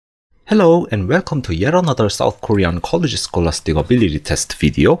Hello and welcome to yet another South Korean College Scholastic Ability Test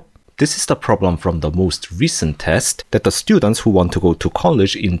video. This is the problem from the most recent test that the students who want to go to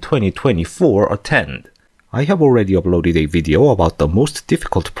college in 2024 attend. I have already uploaded a video about the most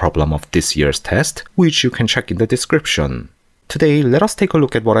difficult problem of this year's test, which you can check in the description. Today, let us take a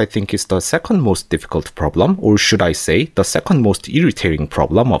look at what I think is the second most difficult problem, or should I say, the second most irritating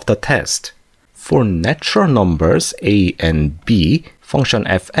problem of the test. For natural numbers a and b, function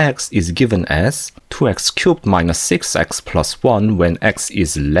fx is given as 2x cubed minus 6x plus 1 when x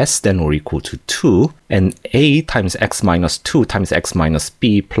is less than or equal to 2, and a times x minus 2 times x minus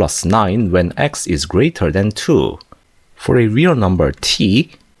b plus 9 when x is greater than 2. For a real number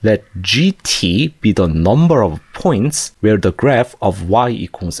t, let gt be the number of points where the graph of y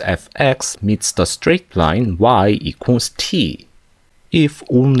equals fx meets the straight line y equals t. If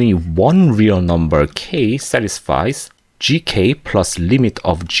only one real number k satisfies gk plus limit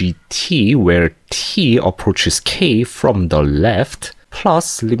of gt where t approaches k from the left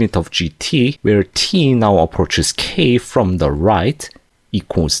plus limit of gt where t now approaches k from the right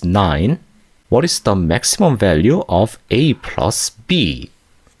equals 9, what is the maximum value of a plus b?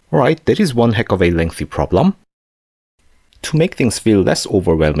 Alright, that is one heck of a lengthy problem. To make things feel less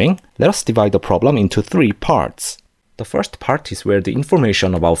overwhelming, let us divide the problem into three parts. The first part is where the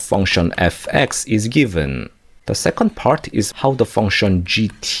information about function fx is given. The second part is how the function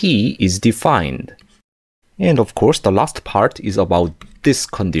gt is defined. And of course, the last part is about this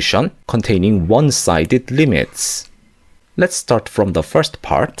condition containing one-sided limits. Let's start from the first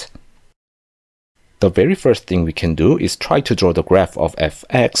part. The very first thing we can do is try to draw the graph of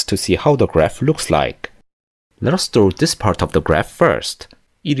fx to see how the graph looks like. Let us draw this part of the graph first.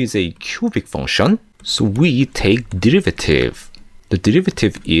 It is a cubic function, so we take derivative. The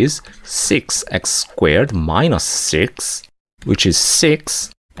derivative is 6x squared minus 6, which is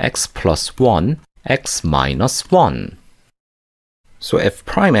 6, x plus 1, x minus 1. So f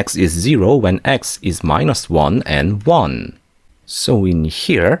prime x is 0 when x is minus 1 and 1. So in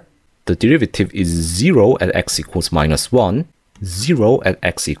here, the derivative is 0 at x equals minus 1, 0 at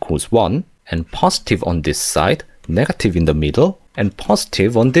x equals 1, and positive on this side, negative in the middle, and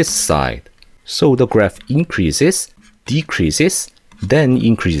positive on this side. So the graph increases, decreases, then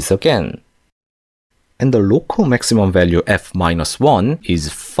increases again. And the local maximum value f minus 1 is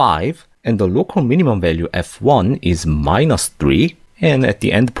 5, and the local minimum value f1 is minus 3, and at the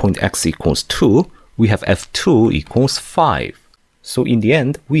endpoint x equals 2, we have f2 equals 5. So in the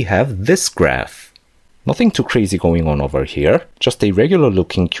end, we have this graph. Nothing too crazy going on over here, just a regular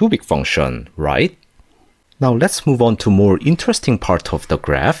looking cubic function, right? Now let's move on to more interesting part of the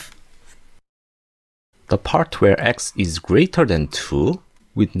graph. The part where x is greater than 2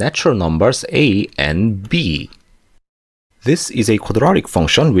 with natural numbers a and b. This is a quadratic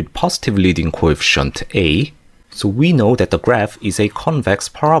function with positive leading coefficient a, so we know that the graph is a convex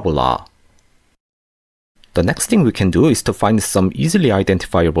parabola. The next thing we can do is to find some easily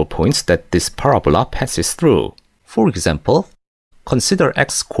identifiable points that this parabola passes through. For example, consider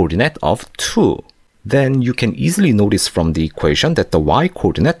x coordinate of 2. Then you can easily notice from the equation that the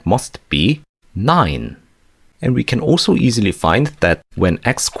y-coordinate must be 9. And we can also easily find that when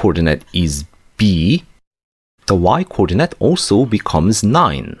x-coordinate is b, the y-coordinate also becomes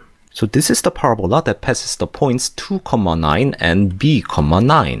 9. So this is the parabola that passes the points 2, 9 and b,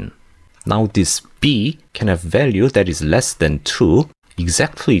 9. Now this b can have value that is less than 2,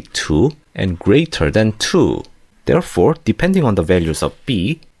 exactly 2, and greater than 2. Therefore, depending on the values of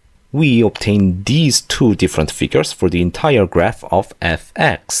b, we obtain these two different figures for the entire graph of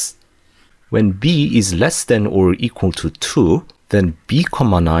fx. When b is less than or equal to 2, then b,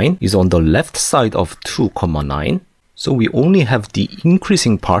 9 is on the left side of 2, 9, so we only have the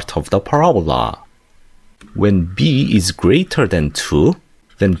increasing part of the parabola. When b is greater than 2,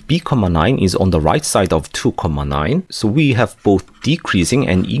 then b, 9 is on the right side of 2, 9, so we have both decreasing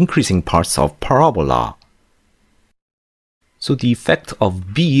and increasing parts of parabola. So the effect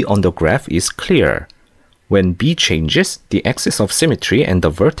of b on the graph is clear. When b changes, the axis of symmetry and the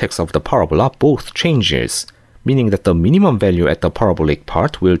vertex of the parabola both changes, meaning that the minimum value at the parabolic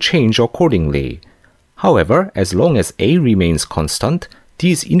part will change accordingly. However, as long as a remains constant,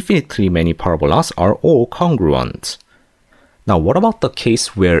 these infinitely many parabolas are all congruent. Now what about the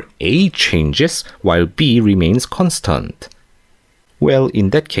case where a changes while b remains constant? Well,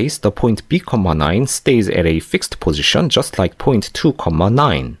 in that case, the point b, 9 stays at a fixed position just like point 2,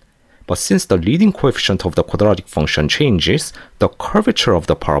 9. But since the leading coefficient of the quadratic function changes, the curvature of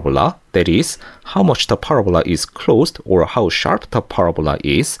the parabola, that is, how much the parabola is closed or how sharp the parabola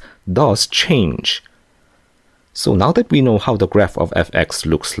is, does change. So now that we know how the graph of fx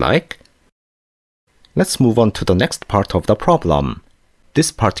looks like, Let's move on to the next part of the problem.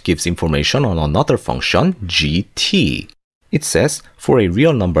 This part gives information on another function, gt. It says, for a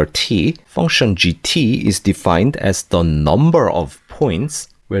real number t, function gt is defined as the number of points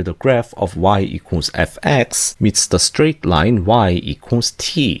where the graph of y equals fx meets the straight line y equals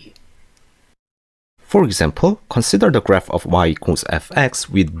t. For example, consider the graph of y equals fx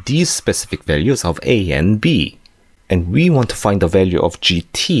with these specific values of a and b. And we want to find the value of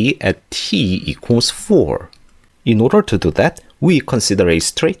gt at t equals 4. In order to do that, we consider a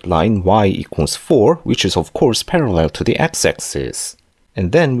straight line y equals 4, which is of course parallel to the x-axis.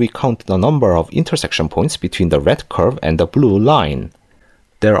 And then we count the number of intersection points between the red curve and the blue line.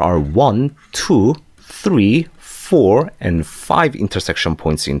 There are 1, 2, 3, 4, and 5 intersection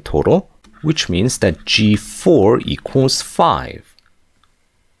points in total, which means that g4 equals 5.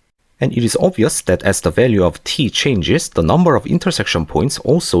 And it is obvious that as the value of t changes, the number of intersection points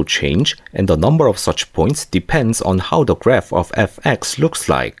also change, and the number of such points depends on how the graph of fx looks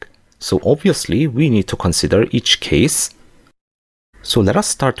like. So obviously, we need to consider each case. So let us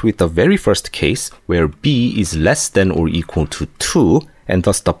start with the very first case, where b is less than or equal to 2, and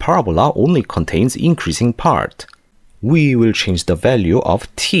thus the parabola only contains increasing part. We will change the value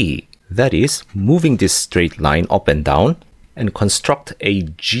of t, that is, moving this straight line up and down, and construct a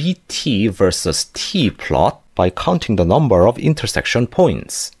gt versus t plot by counting the number of intersection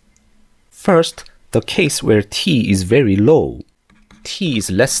points. First, the case where t is very low. T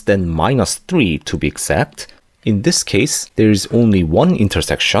is less than -3 to be exact. In this case, there is only one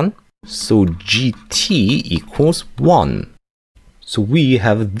intersection, so gt equals 1. So we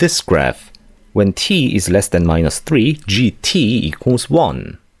have this graph. When t is less than -3, gt equals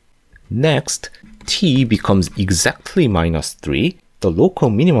 1. Next, t becomes exactly -3, the local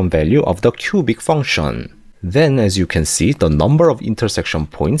minimum value of the cubic function. Then, as you can see, the number of intersection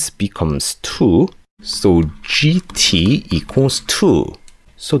points becomes 2, so gt equals 2.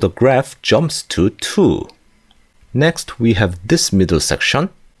 So the graph jumps to 2. Next, we have this middle section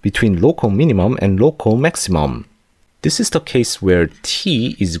between local minimum and local maximum. This is the case where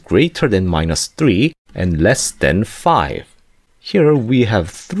t is greater than -3 and less than 5. Here we have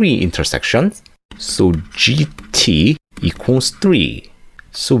 3 intersections, so gt equals 3.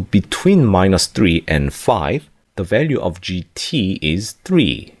 So between -3 and 5, the value of gt is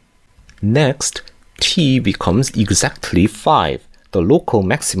 3. Next, t becomes exactly 5, the local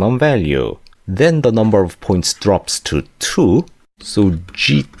maximum value. Then the number of points drops to 2, so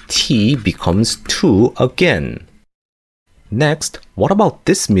gt becomes 2 again. Next, what about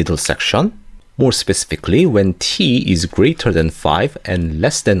this middle section? More specifically, when t is greater than 5 and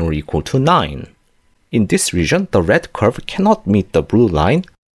less than or equal to 9. In this region, the red curve cannot meet the blue line,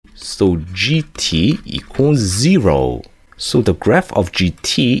 so gt equals 0. So the graph of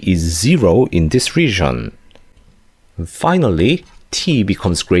gt is 0 in this region. Finally, t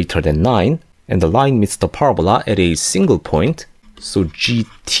becomes greater than 9, and the line meets the parabola at a single point, so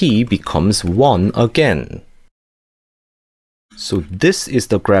gt becomes 1 again. So this is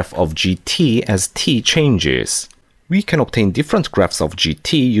the graph of gt as t changes. We can obtain different graphs of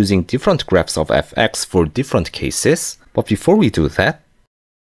gt using different graphs of fx for different cases, but before we do that,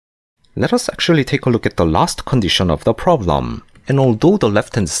 let us actually take a look at the last condition of the problem. And although the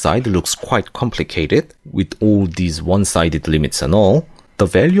left-hand side looks quite complicated, with all these one-sided limits and all, the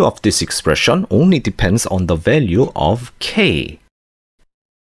value of this expression only depends on the value of k.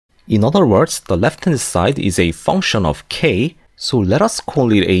 In other words, the left-hand side is a function of k, so let us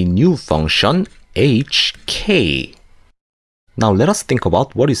call it a new function, hk. Now let us think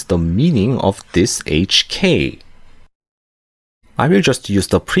about what is the meaning of this hk. I will just use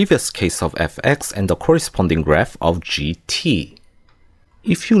the previous case of fx and the corresponding graph of gt.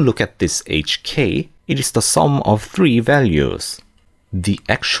 If you look at this hk, it is the sum of 3 values. The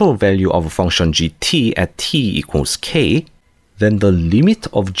actual value of a function gt at t equals k, then the limit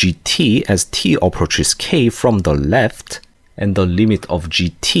of gt as t approaches k from the left, and the limit of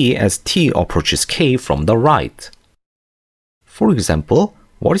gt as t approaches k from the right. For example,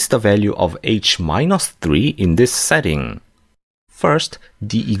 what is the value of h minus 3 in this setting? First,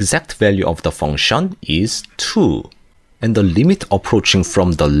 the exact value of the function is 2, and the limit approaching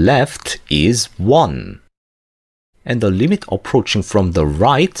from the left is 1. And the limit approaching from the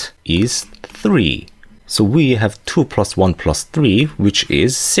right is 3. So we have 2 plus 1 plus 3, which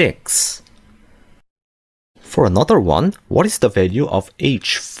is 6. For another one, what is the value of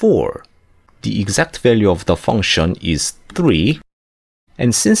h4? The exact value of the function is 3.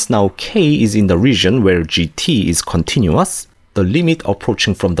 And since now k is in the region where gt is continuous, the limit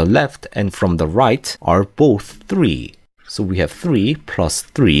approaching from the left and from the right are both 3. So we have 3 plus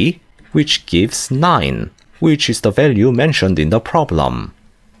 3, which gives 9, which is the value mentioned in the problem.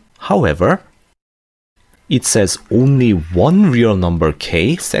 However, it says only one real number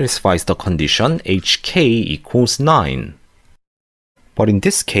k satisfies the condition hk equals 9. But in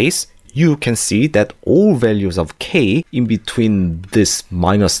this case, you can see that all values of k in between this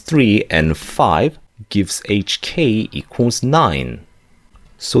 -3 and 5 gives hk equals 9.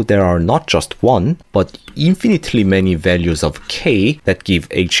 So there are not just one, but infinitely many values of k that give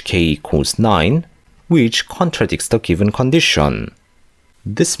hk equals 9, which contradicts the given condition.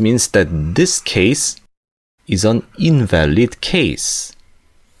 This means that this case is an invalid case.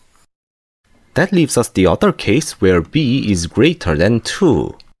 That leaves us the other case where b is greater than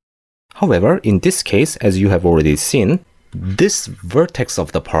 2. However, in this case, as you have already seen, this vertex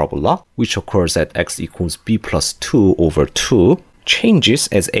of the parabola, which occurs at x equals b plus 2 over 2, changes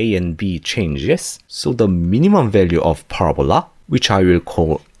as a and b changes, so the minimum value of parabola, which I will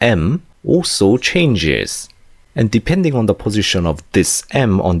call m, also changes. And depending on the position of this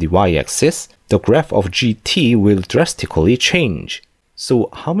m on the y-axis, the graph of gt will drastically change. So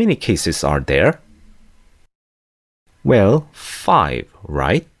how many cases are there? Well, 5,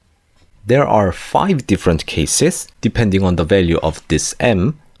 right? There are 5 different cases, depending on the value of this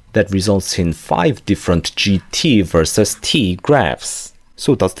m, that results in 5 different gt versus t graphs.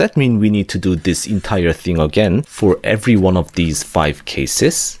 So does that mean we need to do this entire thing again for every one of these 5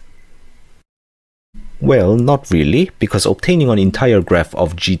 cases? Well, not really, because obtaining an entire graph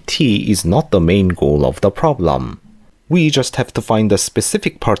of gt is not the main goal of the problem. We just have to find a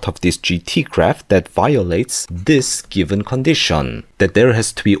specific part of this gt graph that violates this given condition, that there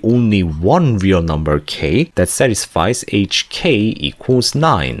has to be only one real number k that satisfies hk equals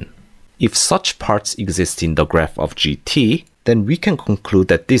 9. If such parts exist in the graph of gt, then we can conclude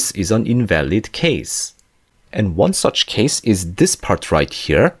that this is an invalid case. And one such case is this part right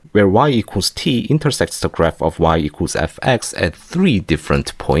here, where y equals t intersects the graph of y equals fx at 3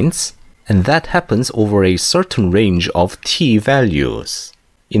 different points, and that happens over a certain range of t values.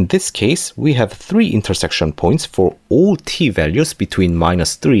 In this case, we have 3 intersection points for all t values between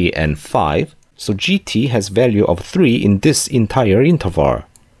 -3 and 5, so gt has value of 3 in this entire interval.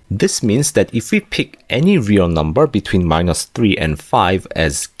 This means that if we pick any real number between -3 and 5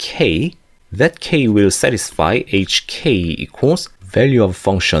 as k, that k will satisfy hk equals value of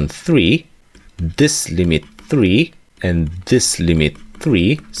function 3, this limit 3, and this limit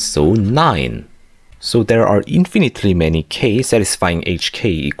 3, so 9. So there are infinitely many k satisfying hk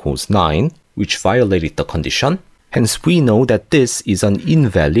equals 9, which violated the condition. Hence we know that this is an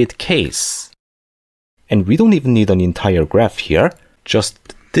invalid case. And we don't even need an entire graph here, just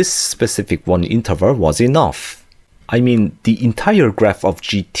this specific one interval was enough. I mean, the entire graph of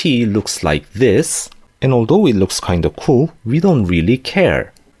gt looks like this, and although it looks kinda cool, we don't really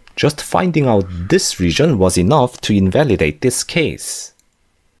care. Just finding out this region was enough to invalidate this case.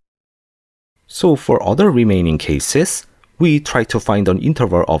 So for other remaining cases, we try to find an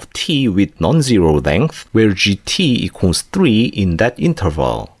interval of t with non-zero length where gt equals 3 in that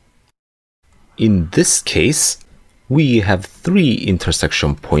interval. In this case, we have 3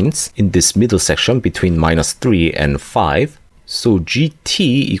 intersection points in this middle section between -3 and 5, so gt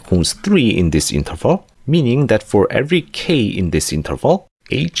equals 3 in this interval, meaning that for every k in this interval,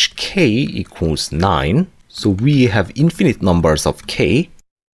 hk equals 9, so we have infinite numbers of k,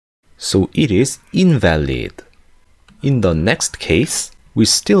 so it is invalid. In the next case, we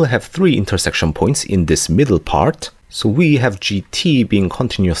still have 3 intersection points in this middle part, so we have gt being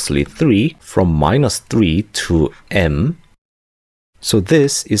continuously 3 from -3 to m. So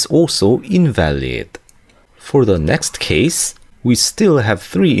this is also invalid. For the next case, we still have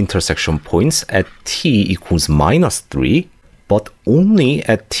 3 intersection points at t equals -3, but only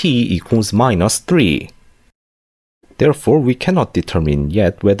at t equals -3. Therefore, we cannot determine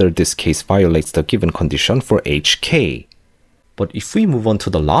yet whether this case violates the given condition for hk. But if we move on to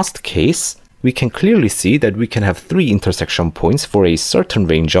the last case, we can clearly see that we can have 3 intersection points for a certain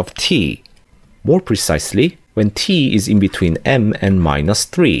range of t. More precisely, when t is in between m and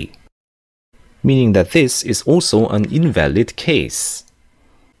 -3. Meaning that this is also an invalid case.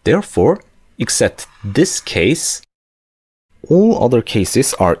 Therefore, except this case, all other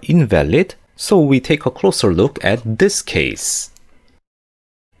cases are invalid, so we take a closer look at this case.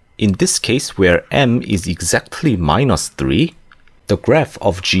 In this case where m is exactly -3, the graph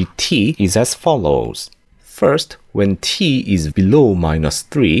of gt is as follows. First, when t is below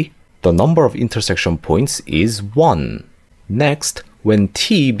 -3, the number of intersection points is 1. Next, when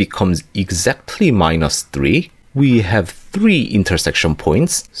t becomes exactly -3, we have 3 intersection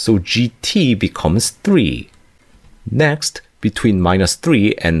points, so gt becomes 3. Next, between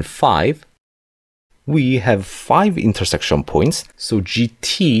 -3 and 5, we have 5 intersection points, so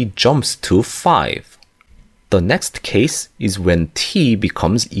GT jumps to 5. The next case is when T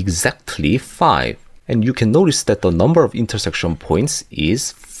becomes exactly 5, and you can notice that the number of intersection points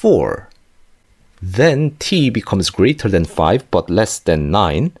is 4. Then T becomes greater than 5 but less than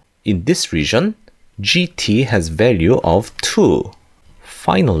 9. In this region, GT has value of 2.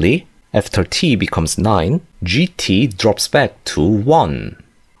 Finally, after T becomes 9, GT drops back to 1.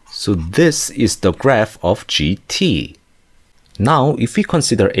 So this is the graph of GT. Now, if we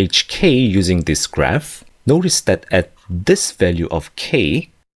consider HK using this graph, notice that at this value of K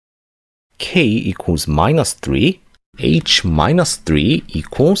equals -3, H minus 3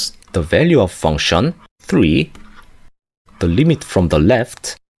 equals the value of function 3, the limit from the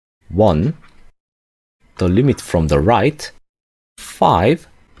left 1, the limit from the right 5,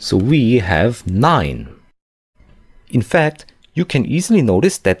 so we have 9. In fact, you can easily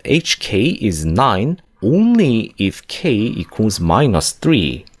notice that HK is 9 only if K equals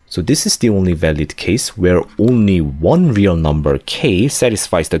 -3. So this is the only valid case where only one real number K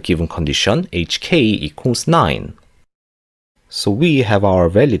satisfies the given condition HK equals 9. So we have our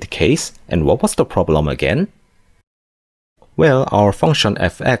valid case, and what was the problem again? Well, our function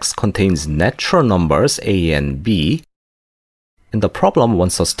fx contains natural numbers a and b, and the problem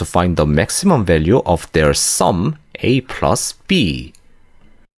wants us to find the maximum value of their sum a plus b.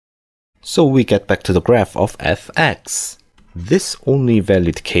 So we get back to the graph of fx. This only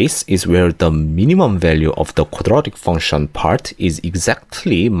valid case is where the minimum value of the quadratic function part is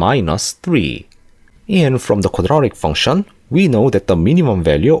exactly -3. And from the quadratic function, we know that the minimum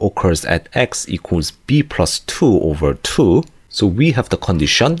value occurs at x equals b plus 2 over 2. So we have the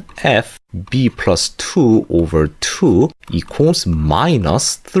condition f b plus 2 over 2 equals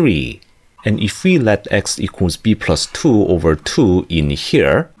 -3. And if we let x equals b plus 2 over 2 in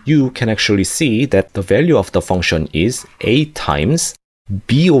here, you can actually see that the value of the function is a times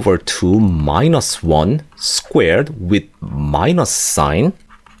b over 2 minus 1 squared with minus sign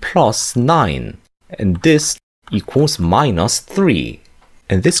plus 9. And this equals -3.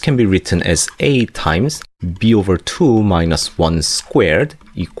 And this can be written as a times b over 2 minus 1 squared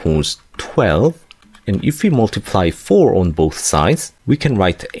equals 12. And if we multiply 4 on both sides, we can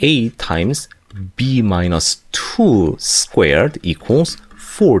write a times b minus 2 squared equals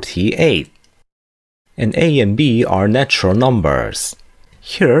 48. And a and b are natural numbers.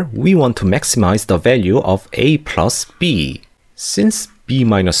 Here, we want to maximize the value of a plus b. Since b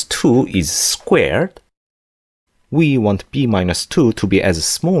minus 2 is squared, we want b minus 2 to be as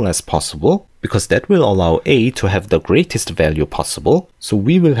small as possible, because that will allow a to have the greatest value possible, so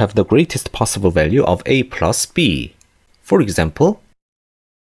we will have the greatest possible value of a plus b. For example,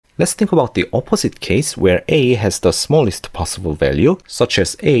 let's think about the opposite case where a has the smallest possible value, such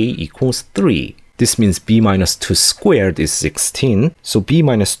as a equals 3. This means b minus 2 squared is 16, so b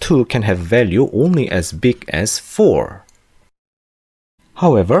minus 2 can have value only as big as 4.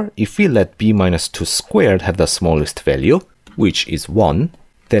 However, if we let b minus 2 squared have the smallest value, which is 1,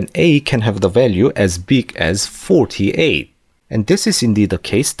 then a can have the value as big as 48. And this is indeed the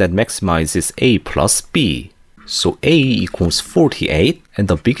case that maximizes a plus b. So a equals 48, and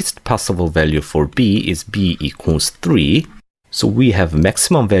the biggest possible value for b is b equals 3. So we have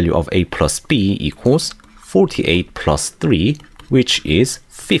maximum value of a plus b equals 48 plus 3, which is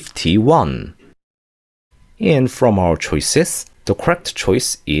 51. And from our choices, the correct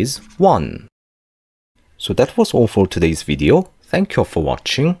choice is 1. So that was all for today's video. Thank you all for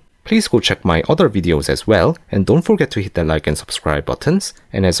watching. Please go check my other videos as well, and don't forget to hit the like and subscribe buttons.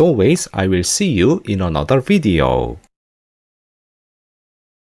 And as always, I will see you in another video.